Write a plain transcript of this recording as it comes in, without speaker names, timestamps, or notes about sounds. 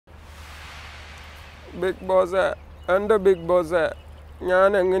Big boss എൻ്റെ big boss ഞാൻ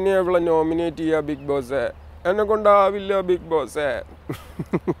എങ്ങനെയാണ് ഇവിടെ നോമിനേറ്റ് ചെയ്യുക ബിഗ് ബോസ് എന്നെ കൊണ്ടാവില്ല ബിഗ് ബോസ്.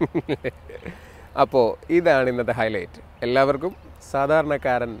 അപ്പോൾ ഇതാണ് ഇന്നത്തെ ഹൈലൈറ്റ്. എല്ലാവർക്കും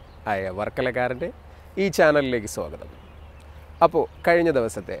സാധാരണക്കാരൻ ആയ വർക്കലക്കാരൻ്റെ ഈ ചാനലിലേക്ക് സ്വാഗതം. അപ്പോൾ കഴിഞ്ഞ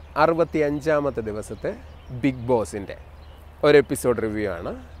ദിവസത്തെ 65ാമത്തെ ദിവസത്തെ ബിഗ് ബോസിൻ്റെ ഒരു എപ്പിസോഡ് റിവ്യൂ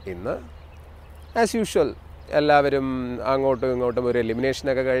ആണ് ഇന്ന്. ആസ് യൂഷ്വൽ എല്ലാവരും അങ്ങോട്ടും ഇങ്ങോട്ടും ഒരു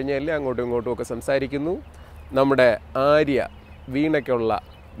എലിമിനേഷനൊക്കെ കഴിഞ്ഞല്ലേ, അങ്ങോട്ടും ഇങ്ങോട്ടും ഒക്കെ സംസാരിക്കുന്നു. നമ്മുടെ ആര്യ വീണയ്ക്കുള്ള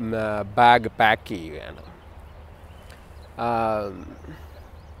ബാഗ് പാക്ക് ചെയ്യുകയാണ്.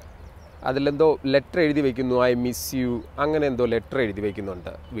 അതിലെന്തോ ലെറ്റർ എഴുതി വയ്ക്കുന്നു, ഐ മിസ് യു, അങ്ങനെ എന്തോ ലെറ്റർ എഴുതി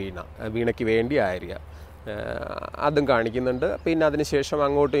വയ്ക്കുന്നുണ്ട് വീണയ്ക്ക് വേണ്ടി ആര്യ. അതും കാണിക്കുന്നുണ്ട്. പിന്നെ അതിനുശേഷം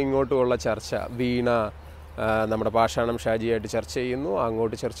അങ്ങോട്ടും ഇങ്ങോട്ടുമുള്ള ചർച്ച, വീണ നമ്മുടെ പാഷാണം ഷാജിയായിട്ട് ചർച്ച ചെയ്യുന്നു,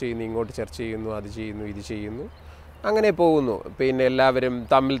 അങ്ങോട്ട് ചർച്ച ചെയ്യുന്നു, ഇങ്ങോട്ട് ചർച്ച ചെയ്യുന്നു, അത് ചെയ്യുന്നു, ഇത് ചെയ്യുന്നു, അങ്ങനെ പോകുന്നു. പിന്നെ എല്ലാവരും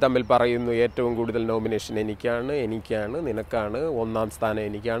തമ്മിൽ പറയുന്നു ഏറ്റവും കൂടുതൽ നോമിനേഷൻ എനിക്കാണ്, നിനക്കാണ്, 1ാം സ്ഥാനം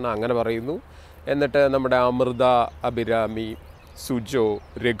എനിക്കാണ്, അങ്ങനെ പറയുന്നു. എന്നിട്ട് നമ്മുടെ അമൃത, അഭിരാമി, സുജോ,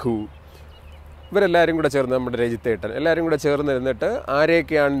 രഘു ഇവരെല്ലാവരും കൂടെ ചേർന്ന്, നമ്മുടെ രജിത്തേട്ടൻ എല്ലാവരും കൂടെ ചേർന്ന് ഇരുന്നിട്ട്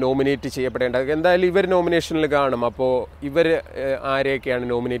ആരെയൊക്കെയാണ് നോമിനേറ്റ് ചെയ്യപ്പെടേണ്ടത്, എന്തായാലും ഇവർ നോമിനേഷനിൽ കാണും. അപ്പോൾ ഇവർ ആരെയൊക്കെയാണ്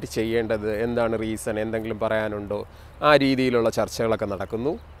നോമിനേറ്റ് ചെയ്യേണ്ടത്, എന്താണ് റീസൺ, എന്തെങ്കിലും പറയാനുണ്ടോ, ആ രീതിയിലുള്ള ചർച്ചകളൊക്കെ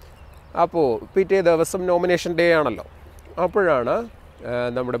നടക്കുന്നു. അപ്പോൾ പിറ്റേ ദിവസം നോമിനേഷൻ ഡേ ആണല്ലോ. അപ്പോഴാണ്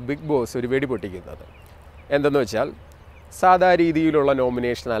നമ്മുടെ ബിഗ് ബോസ് ഒരു വെടി പൊട്ടിക്കുന്നത്. എന്തെന്ന് വെച്ചാൽ സാധാ രീതിയിലുള്ള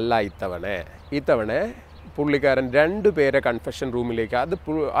നോമിനേഷൻ അല്ല ഇത്തവണ പുള്ളിക്കാരൻ 2 പേരെ കൺഫെഷൻ റൂമിലേക്ക്,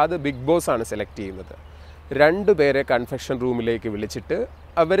 അത് ബിഗ് ബോസാണ് സെലക്ട് ചെയ്യുന്നത്. 2 പേരെ കൺഫെഷൻ റൂമിലേക്ക് വിളിച്ചിട്ട്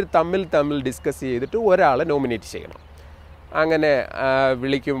അവർ തമ്മിൽ ഡിസ്കസ് ചെയ്തിട്ട് ഒരാളെ നോമിനേറ്റ് ചെയ്യണം. അങ്ങനെ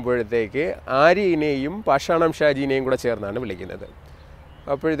വിളിക്കുമ്പോഴത്തേക്ക് ആര്യനെയും പാഷാണം ഷാജിനെയും കൂടെ ചേർന്നാണ് വിളിക്കുന്നത്.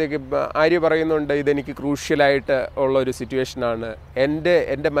 അപ്പോഴത്തേക്ക് ആര്യ പറയുന്നുണ്ട്, ഇതെനിക്ക് ക്രൂഷ്യലായിട്ട് ഉള്ളൊരു സിറ്റുവേഷനാണ്,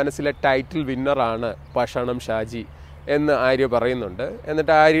 എൻ്റെ മനസ്സിലെ ടൈറ്റിൽ വിന്നറാണ് പാഷാണം ഷാജി എന്ന് ആര്യ പറയുന്നുണ്ട്.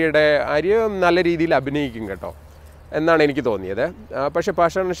 എന്നിട്ട് ആര്യ നല്ല രീതിയിൽ അഭിനയിക്കും കേട്ടോ എന്നാണ് എനിക്ക് തോന്നിയത്. പക്ഷേ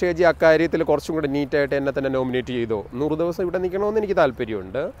പാഷാണം ഷാജി അക്കാര്യത്തിൽ കുറച്ചും കൂടെ നീറ്റായിട്ട് എന്നെ തന്നെ നോമിനേറ്റ് ചെയ്തോ, 100 ദിവസം ഇവിടെ നിൽക്കണമെന്ന് എനിക്ക്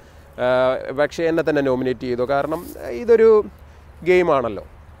താല്പര്യമുണ്ട്, പക്ഷേ എന്നെ തന്നെ നോമിനേറ്റ് ചെയ്തോ, കാരണം ഇതൊരു ഗെയിമാണല്ലോ.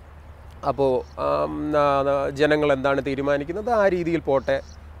 അപ്പോൾ ജനങ്ങൾ എന്താണ് തീരുമാനിക്കുന്നത് ആ രീതിയിൽ പോട്ടെ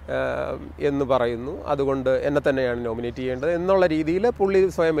എന്ന് പറയുന്നു. അതുകൊണ്ട് എന്നെ തന്നെയാണ് നോമിനേറ്റ് ചെയ്യേണ്ടത് എന്നുള്ള രീതിയിൽ പുള്ളി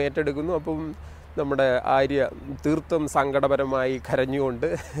സ്വയം ഏറ്റെടുക്കുന്നു. അപ്പം നമ്മുടെ ആര്യ തീർത്തും സങ്കടപരമായി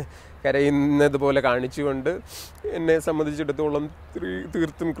കരയുന്നത് പോലെ കാണിച്ചുകൊണ്ട്, എന്നെ സംബന്ധിച്ചിടത്തോളം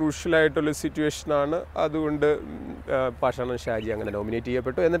തീർത്തും ക്രൂഷ്യലായിട്ടുള്ള സിറ്റുവേഷനാണ്, അതുകൊണ്ട് പാഷാണം ഷാജി അങ്ങനെ നോമിനേറ്റ്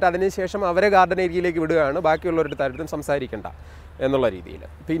ചെയ്യപ്പെട്ടു. എന്നിട്ട് അതിനുശേഷം അവരെ ഗാർഡൻ ഏരിയയിലേക്ക് വിടുകയാണ്, ബാക്കിയുള്ളവരുടെ താരത്തും സംസാരിക്കണ്ട എന്നുള്ള രീതിയിൽ.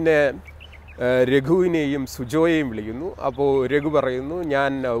 പിന്നെ രഘുവിനെയും സുജോയെയും വിളിക്കുന്നു. അപ്പോൾ രഘു പറയുന്നു,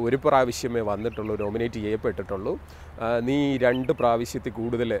 ഞാൻ ഒരു പ്രാവശ്യമേ വന്നിട്ടുള്ളൂ, നോമിനേറ്റ് ചെയ്യപ്പെട്ടിട്ടുള്ളൂ, നീ 2 പ്രാവശ്യത്തിൽ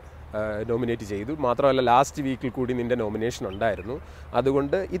കൂടുതൽ നോമിനേറ്റ് ചെയ്തു, മാത്രമല്ല ലാസ്റ്റ് വീക്കിൽ കൂടി നിൻ്റെ നോമിനേഷൻ ഉണ്ടായിരുന്നു,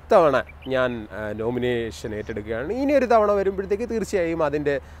 അതുകൊണ്ട് ഇത്തവണ ഞാൻ നോമിനേഷൻ ഏറ്റെടുക്കുകയാണ്, ഇനി ഒരു തവണ വരുമ്പോഴത്തേക്ക് തീർച്ചയായും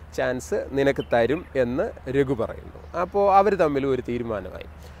അതിൻ്റെ ചാൻസ് നിനക്ക് തരും എന്ന് രഘു പറയുന്നു. അപ്പോൾ അവർ തമ്മിൽ ഒരു തീരുമാനമായി.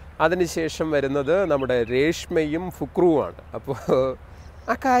 അതിനുശേഷം വരുന്നത് നമ്മുടെ രേഷ്മയും ഫുക്രുവുമാണ്. അപ്പോൾ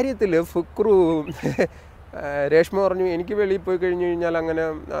ആ കാര്യത്തിൽ ഫുക്രു രേഷ്മ പറഞ്ഞു, എനിക്ക് വെളിയിൽ പോയി കഴിഞ്ഞ് കഴിഞ്ഞാൽ അങ്ങനെ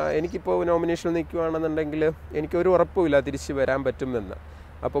എനിക്കിപ്പോൾ നോമിനേഷൻ നിൽക്കുകയാണെന്നുണ്ടെങ്കിൽ എനിക്കൊരു ഉറപ്പുമില്ല തിരിച്ച് വരാൻ പറ്റുമെന്ന്.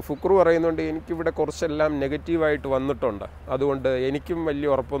 അപ്പോൾ ഫുക്രു പറയുന്നുണ്ട്, എനിക്കിവിടെ കുറച്ചെല്ലാം നെഗറ്റീവായിട്ട് വന്നിട്ടുണ്ട്, അതുകൊണ്ട് എനിക്കും വലിയ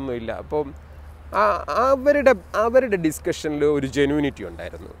ഉറപ്പൊന്നുമില്ല. അപ്പോൾ അവരുടെ ഡിസ്കഷനിൽ ഒരു ജെന്യൂനിറ്റി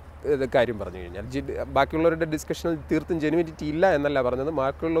ഉണ്ടായിരുന്നു. കാര്യം പറഞ്ഞു കഴിഞ്ഞാൽ ബാക്കിയുള്ളവരുടെ ഡിസ്കഷനിൽ തീർത്തും ജെന്യൂനിറ്റി ഇല്ല എന്നല്ല പറഞ്ഞത്,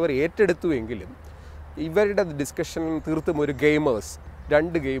 ബാക്കിയുള്ളവർ ഏറ്റെടുത്തുവെങ്കിലും ഇവരുടെ ഡിസ്കഷനിൽ തീർത്തും ഒരു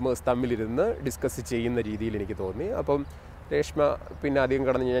 2 ഗെയിമേഴ്സ് തമ്മിലിരുന്ന് ഡിസ്കസ് ചെയ്യുന്ന രീതിയിൽ എനിക്ക് തോന്നി. അപ്പം രേഷ്മ പിന്നെ അധികം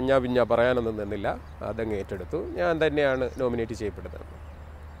കടന്ന് ഞാൻ പറയാനൊന്നും നിന്നില്ല, അതങ്ങ് ഏറ്റെടുത്തു, ഞാൻ തന്നെയാണ് നോമിനേറ്റ് ചെയ്യപ്പെടുന്നത്.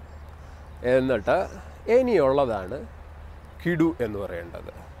 എന്നിട്ട് ഇനിയുള്ളതാണ് കിടു എന്ന്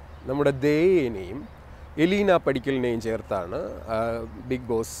പറയേണ്ടത്. നമ്മുടെ ദേയേനെയും എലീന പടിക്കലിനെയും ചേർത്താണ് ബിഗ്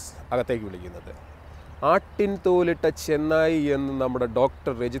ബോസ് അകത്തേക്ക് വിളിക്കുന്നത്. ആട്ടിൻ തോലിട്ട ചെന്നായി എന്ന് നമ്മുടെ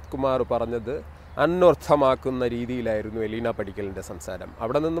ഡോക്ടർ രജിത് കുമാർ പറഞ്ഞത് അന്വർത്ഥമാക്കുന്ന രീതിയിലായിരുന്നു എലീന പടിക്കലിൻ്റെ സംസാരം.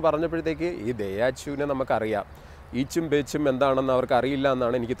 അവിടെ നിന്ന് പറഞ്ഞപ്പോഴത്തേക്ക് ഈ ദയാച്ചുവിനെ നമുക്കറിയാം, ഈച്ചും പേച്ചും എന്താണെന്ന് അവർക്ക് അറിയില്ല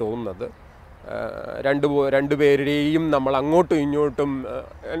എന്നാണ് എനിക്ക് തോന്നുന്നത്. 2 പേരുടെയും നമ്മൾ അങ്ങോട്ടും ഇങ്ങോട്ടും,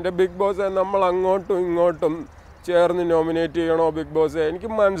 എൻ്റെ ബിഗ് ബോസ് നമ്മൾ അങ്ങോട്ടും ഇങ്ങോട്ടും ചേർന്ന് നോമിനേറ്റ് ചെയ്യണോ ബിഗ് ബോസ്, എനിക്ക്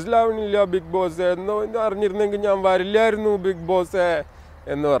മനസ്സിലാവണില്ല ബിഗ് ബോസ്, എന്ന് അറിഞ്ഞിരുന്നെങ്കിൽ ഞാൻ വരില്ലായിരുന്നു ബിഗ് ബോസ്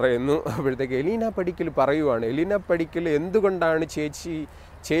എന്ന് പറയുന്നു. അപ്പോഴത്തേക്ക് എലീന പടിക്കൽ പറയുവാണ്, എലീന പടിക്കൽ എന്തുകൊണ്ടാണ്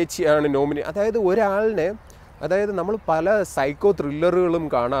ചേച്ചിയാണ് അതായത് ഒരാളിനെ, അതായത് നമ്മൾ പല സൈക്കോ ത്രില്ലറുകളും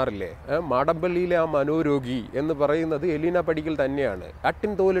കാണാറില്ലേ, മാടമ്പള്ളിയിലെ ആ മനോരോഗി എന്ന് പറയുന്നത് എലീന പടിക്കൽ തന്നെയാണ്.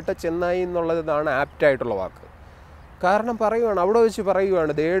 അട്ടിൻ തോലിട്ട ചെന്നായി എന്നുള്ളതാണ് ആപ്റ്റായിട്ടുള്ള വാക്ക്. കാരണം പറയുവാണ്, അവിടെ വെച്ച്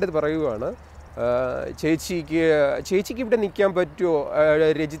പറയുവാണ്, ദേടുത്ത് പറയുവാണ്, ചേച്ചിക്ക് ഇവിടെ നിൽക്കാൻ പറ്റുമോ?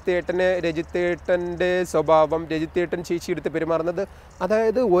 രജിത്തേട്ടൻ്റെ സ്വഭാവം, രജിത്തേട്ടൻ ചേച്ചി എടുത്ത് പെരുമാറുന്നത്,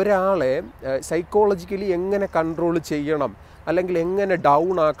 അതായത് ഒരാളെ സൈക്കോളജിക്കലി എങ്ങനെ കൺട്രോൾ ചെയ്യണം അല്ലെങ്കിൽ എങ്ങനെ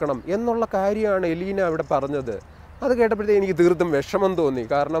ഡൗൺ ആക്കണം എന്നുള്ള കാര്യമാണ് എലീന അവിടെ പറഞ്ഞത്. അത് കേട്ടപ്പോഴത്തേക്ക് എനിക്ക് തീർത്തും വിഷമം തോന്നി.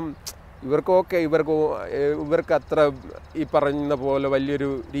 കാരണം ഇവർക്ക് അത്ര ഈ പറയുന്ന പോലെ വലിയൊരു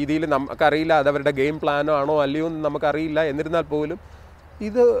രീതിയിൽ നമുക്കറിയില്ല, അതവരുടെ ഗെയിം പ്ലാനോ ആണോ അല്ലയോ എന്ന് നമുക്കറിയില്ല. എന്നിരുന്നാൽ പോലും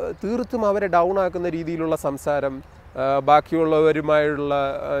ഇത് തീർത്തും അവരെ ഡൗൺ ആക്കുന്ന രീതിയിലുള്ള സംസാരം, ബാക്കിയുള്ളവരുമായുള്ള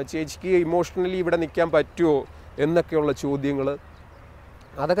ചേച്ചിക്ക് ഇമോഷണലി ഇവിടെ നിൽക്കാൻ പറ്റുമോ എന്നൊക്കെയുള്ള ചോദ്യങ്ങൾ,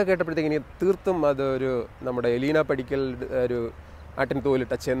 അതൊക്കെ കേട്ടപ്പോഴത്തേക്ക് ഇനി തീർത്തും അതൊരു നമ്മുടെ എലീന പടിക്കൽ ഒരു ആട്ടിൻ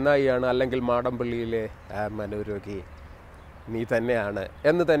തോലിട്ട ചെന്നായിയാണ്, അല്ലെങ്കിൽ മാടമ്പള്ളിയിലെ മനോരോഗി നീ തന്നെയാണ്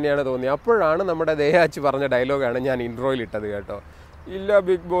എന്ന് തന്നെയാണ് തോന്നിയത്. അപ്പോഴാണ് നമ്മുടെ ദേഹാച്ചി പറഞ്ഞ ഡയലോഗാണ് ഞാൻ ഇൻട്രോയിലിട്ടത് കേട്ടോ. ഇല്ല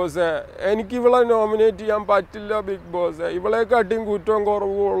ബിഗ് ബോസ്, എനിക്ക് ഇവളെ നോമിനേറ്റ് ചെയ്യാൻ പറ്റില്ല ബിഗ് ബോസ്. ഇവളെക്കാട്ടിയും കുറ്റവും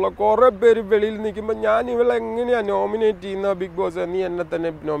കുറവുള്ള കുറേ പേര് വെളിയിൽ നിൽക്കുമ്പോൾ ഞാൻ ഇവളെ എങ്ങനെയാണ് നോമിനേറ്റ് ചെയ്യുന്ന ബിഗ് ബോസ്, നീ എന്നെ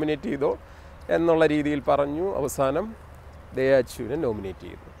തന്നെ നോമിനേറ്റ് ചെയ്തോ എന്നുള്ള രീതിയിൽ പറഞ്ഞു. അവസാനം ദേഹാച്ചുവിനെ നോമിനേറ്റ്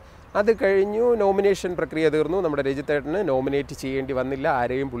ചെയ്തു. അത് കഴിഞ്ഞു, നോമിനേഷൻ പ്രക്രിയ തീർന്നു. നമ്മുടെ രജിത്തേട്ടന് നോമിനേറ്റ് ചെയ്യേണ്ടി വന്നില്ല,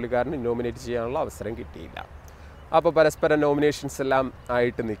 ആരെയും പുള്ളിക്കാരന് നോമിനേറ്റ് ചെയ്യാനുള്ള അവസരം കിട്ടിയില്ല. അപ്പോൾ പരസ്പരം നോമിനേഷൻസ് എല്ലാം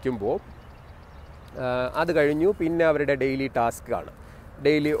ആയിട്ട് നിൽക്കുമ്പോൾ അത് കഴിഞ്ഞു. പിന്നെ അവരുടെ ഡെയിലി ടാസ്ക്കാണ്.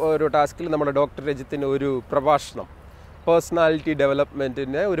 ഡെയിലി ഓരോ ടാസ്കിൽ നമ്മുടെ ഡോക്ടർ രജിത്തിന് ഒരു പ്രഭാഷണം, പേഴ്സണാലിറ്റി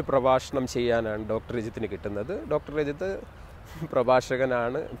ഡെവലപ്മെൻറ്റിന് ഒരു പ്രഭാഷണം ചെയ്യാനാണ് ഡോക്ടർ രജിത്തിന് കിട്ടുന്നത്. ഡോക്ടർ രജിത്ത്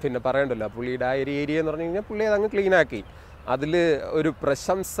പ്രഭാഷകനാണ്, പിന്നെ പറയണ്ടല്ലോ, പുള്ളിയുടെ ആ ഒരു ഏരിയ എന്ന് പറഞ്ഞു കഴിഞ്ഞാൽ പുള്ളി അതങ്ങ് ക്ലീനാക്കി. അതിൽ ഒരു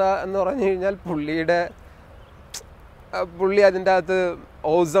പ്രശംസ എന്ന് പറഞ്ഞു കഴിഞ്ഞാൽ പുള്ളി അതിൻ്റെ അകത്ത്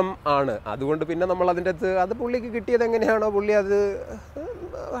ഓസം ആണ്. അതുകൊണ്ട് പിന്നെ നമ്മൾ അതിൻ്റെ അകത്ത് അത് പുള്ളിക്ക് കിട്ടിയത് എങ്ങനെയാണോ പുള്ളി അത്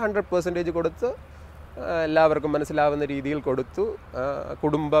 100% കൊടുത്ത് എല്ലാവർക്കും മനസ്സിലാവുന്ന രീതിയിൽ കൊടുത്തു.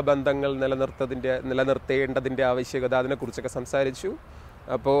 കുടുംബ ബന്ധങ്ങൾ നിലനിർത്തേണ്ടതിൻ്റെ ആവശ്യകത, അതിനെക്കുറിച്ചൊക്കെ സംസാരിച്ചു.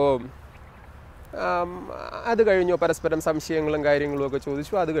 അപ്പോൾ അത് കഴിഞ്ഞു. പരസ്പരം സംശയങ്ങളും കാര്യങ്ങളും ഒക്കെ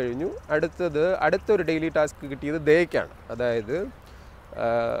ചോദിച്ചു. അത് കഴിഞ്ഞു. അടുത്തൊരു ഡെയിലി ടാസ്ക് കിട്ടിയത് ദേയ്ക്കാണ്. അതായത്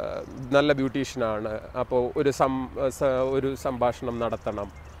നല്ല ബ്യൂട്ടീഷ്യനാണ്. അപ്പോൾ ഒരു സംഭാഷണം നടത്തണം.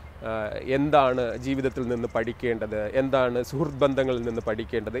 എന്താണ് ജീവിതത്തിൽ നിന്ന് പഠിക്കേണ്ടത്, എന്താണ് സുഹൃത്ത് ബന്ധങ്ങളിൽ നിന്ന്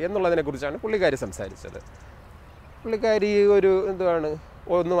പഠിക്കേണ്ടത് എന്നുള്ളതിനെക്കുറിച്ചാണ് പുള്ളിക്കാരി സംസാരിച്ചത്. പുള്ളിക്കാരി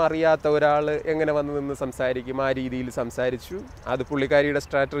ഒന്നും അറിയാത്ത ഒരാൾ എങ്ങനെ വന്ന് നിന്ന് സംസാരിക്കും, ആ രീതിയിൽ സംസാരിച്ചു. അത് പുള്ളിക്കാരിയുടെ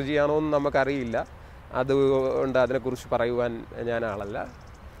സ്ട്രാറ്റജിയാണോ എന്ന് നമുക്കറിയില്ല. അതുകൊണ്ട് അതിനെക്കുറിച്ച് പറയുവാൻ ഞാൻ ആളല്ല.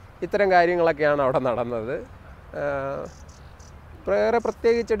 ഇത്തരം കാര്യങ്ങളൊക്കെയാണ് അവിടെ നടന്നത്. വേറെ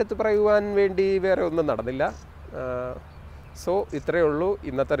പ്രത്യേകിച്ചെടുത്ത് പറയുവാൻ വേണ്ടി വേറെ ഒന്നും നടന്നില്ല. സോ ഇത്രയേ ഉള്ളൂ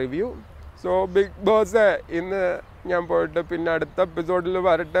ഇന്നത്തെ റിവ്യൂ. സോ ബിഗ് ബോസ്, ഇന്ന് ഞാൻ പോയിട്ട് പിന്നെ അടുത്ത എപ്പിസോഡിൽ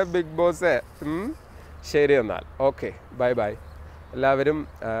വരട്ടെ ബിഗ് ബോസ്. ശരി എന്നാൽ, ഓക്കെ, ബൈ ബൈ. എല്ലാവരും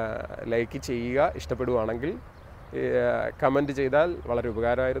ലൈക്ക് ചെയ്യുക, ഇഷ്ടപ്പെടുവാണെങ്കിൽ കമൻറ്റ് ചെയ്താൽ വളരെ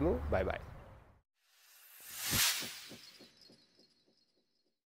ഉപകാരമായിരുന്നു. Bye bye.